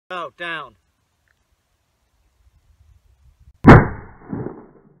Oh, down.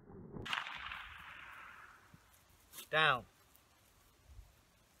 Down.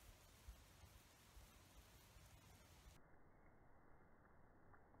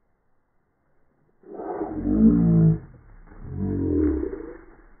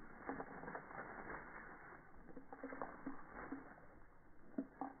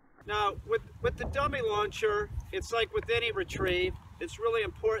 Now, with the dummy launcher, it's like with any retrieve, it's really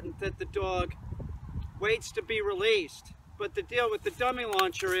important that the dog waits to be released. But the deal with the dummy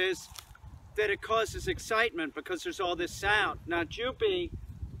launcher is that it causes excitement because there's all this sound. Now, Joopy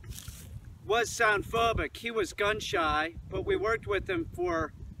was sound phobic. He was gun shy, but we worked with him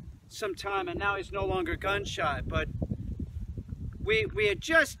for some time, and now he's no longer gun shy. But we had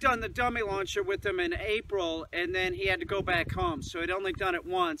just done the dummy launcher with him in April, and then he had to go back home, so he'd only done it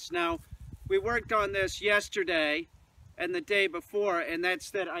once. Now, we worked on this yesterday and the day before, and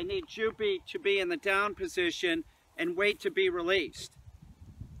that's that I need Joopy to be in the down position and wait to be released.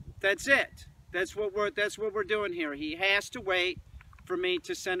 That's it. That's what we're doing here. He has to wait for me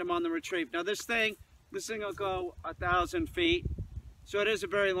to send him on the retrieve. Now this thing will go 1,000 feet, so it is a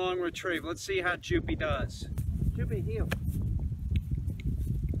very long retrieve. Let's see how Joopy does. Joopy, heel.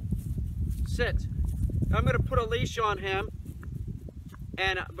 Sit. I'm going to put a leash on him,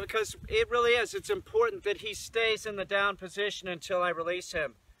 and because it really is, it's important that he stays in the down position until I release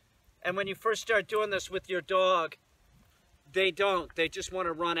him. And when you first start doing this with your dog, they don't. They just want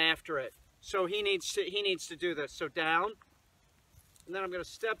to run after it. So he needs to do this. So down, and then I'm going to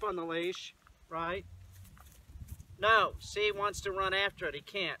step on the leash, right? No, see, he wants to run after it. He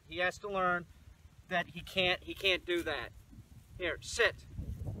can't. He has to learn that he can't do that. Here, sit.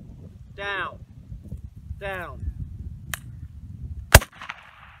 Down. Down.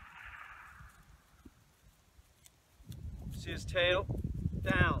 See his tail?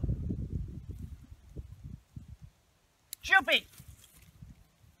 Down. Joopy!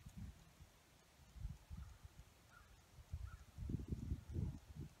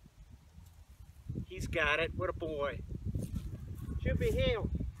 He's got it. What a boy. Joopy, heel.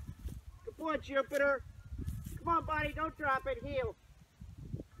 Good boy, Jupiter. Come on, buddy. Don't drop it. Heel.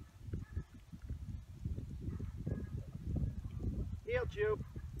 Heel, Joop.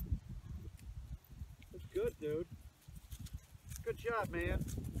 That's good, dude. Good job, man.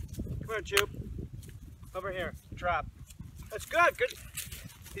 Come here, Joop. Over here. Drop. That's good. Good.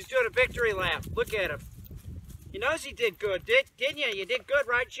 He's doing a victory lap. Look at him. He knows he did good, didn't you? You did good,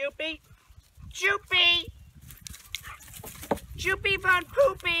 right, Joopy? Joopy! Joopy Von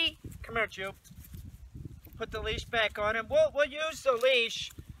Poopy! Come here, Joop. We'll put the leash back on him. We'll use the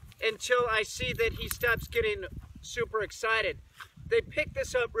leash until I see that he stops getting super excited. They pick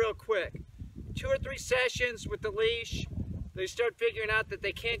this up real quick. 2 or 3 sessions with the leash, they start figuring out that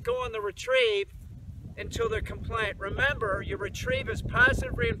they can't go on the retrieve until they're compliant. Remember, your retrieve is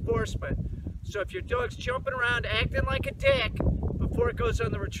positive reinforcement. So if your dog's jumping around acting like a dick before it goes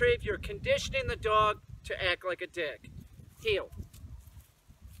on the retrieve, you're conditioning the dog to act like a dick. Heel.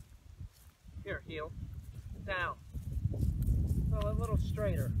 Here, heel. Down. Oh, a little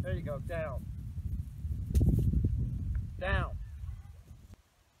straighter. There you go. Down. Down.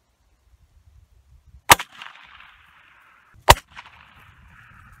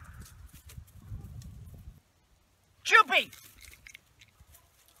 Joopy!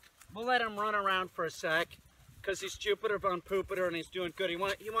 We'll let him run around for a sec because he's Jupiter Von Poopiter and he's doing good. He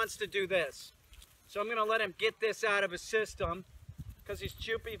wants to do this. So I'm going to let him get this out of his system because he's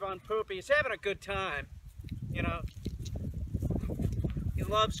Joopy Von Poopy. He's having a good time, you know. He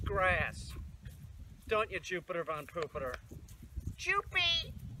loves grass. Don't you, Jupiter Von Poopiter?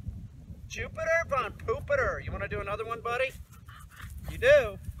 Joopy! Jupiter Von Poopiter. You want to do another one, buddy? You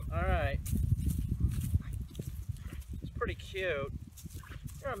do? All right. Pretty cute.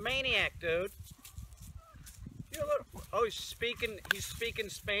 You're a maniac, dude. You're a little, oh, he's speaking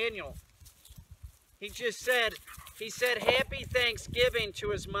Spaniel. He said Happy Thanksgiving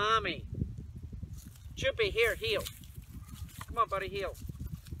to his mommy. Joopy, here, heel. Come on, buddy, heel.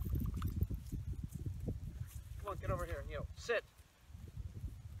 Come on, get over here, heel. Sit.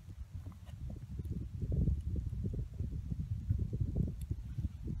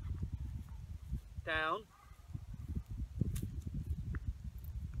 Down.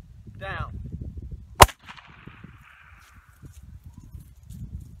 Down.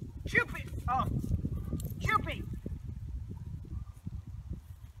 Joopy! Oh! Joopy!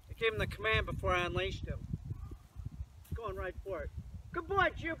 I gave him the command before I unleashed him. Going right for it. Good boy,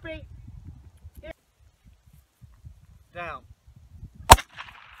 Joopy! Here. Down.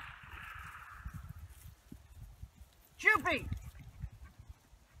 Joopy!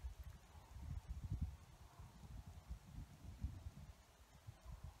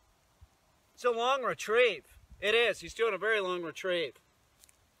 It's a long retrieve. It is. He's doing a very long retrieve.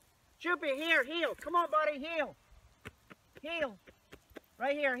 Joopy, here, heel. Come on, buddy, heel. Heel.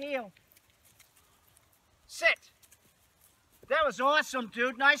 Right here, heel. Sit. That was awesome,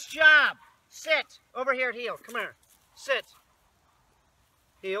 dude. Nice job. Sit. Over here at heel. Come here. Sit.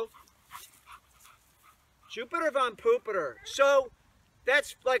 Heel. Poopiter von Poopiter. So,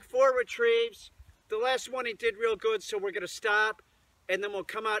 that's like 4 retrieves. The last one he did real good, so we're going to stop. And then we'll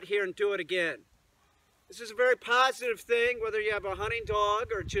come out here and do it again. This is a very positive thing, whether you have a hunting dog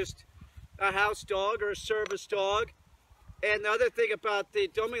or just a house dog or a service dog. And the other thing about the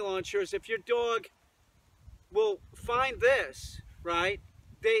dummy launcher is if your dog will find this, right?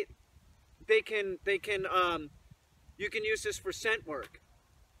 You can use this for scent work.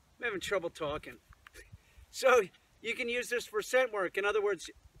 I'm having trouble talking. So you can use this for scent work. In other words,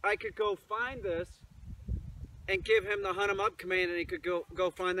 I could go find this and give him the hunt him up command, and he could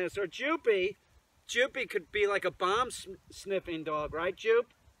go find this. Or Joopy could be like a bomb sniffing dog, right, Joop?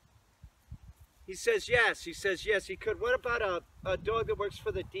 He says yes. He says yes, he could. What about a dog that works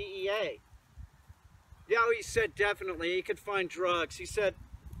for the DEA? Yeah, he said definitely. He could find drugs. He said,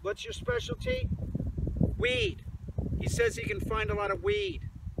 what's your specialty? Weed. He says he can find a lot of weed.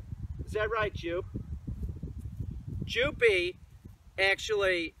 Is that right, Joop? Joopy,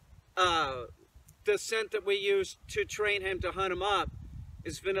 actually, the scent that we use to train him to hunt him up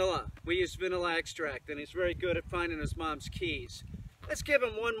is vanilla. We use vanilla extract, and he's very good at finding his mom's keys. Let's give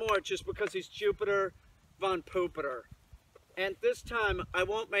him one more just because he's Poopiter von Poopiter. And this time, I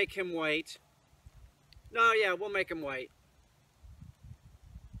won't make him wait. No, yeah, we'll make him wait.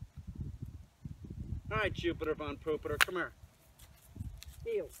 All right, Poopiter von Poopiter, come here.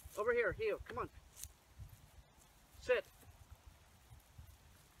 Heel. Over here, heel. Come on. Sit.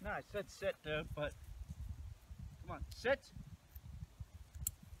 No, I said sit, dude, but come on. Sit.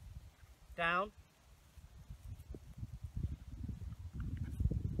 Down.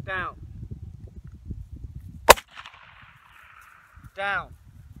 Down. Down.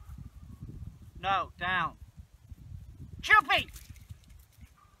 No, down. Joopy!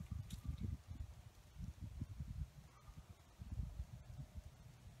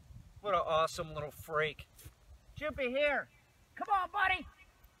 What an awesome little freak. Joopy, here. Come on, buddy.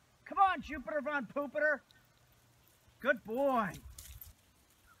 Come on, Poopiter von Poopiter. Good boy.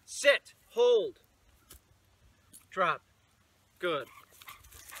 Sit. Hold. Drop. Good.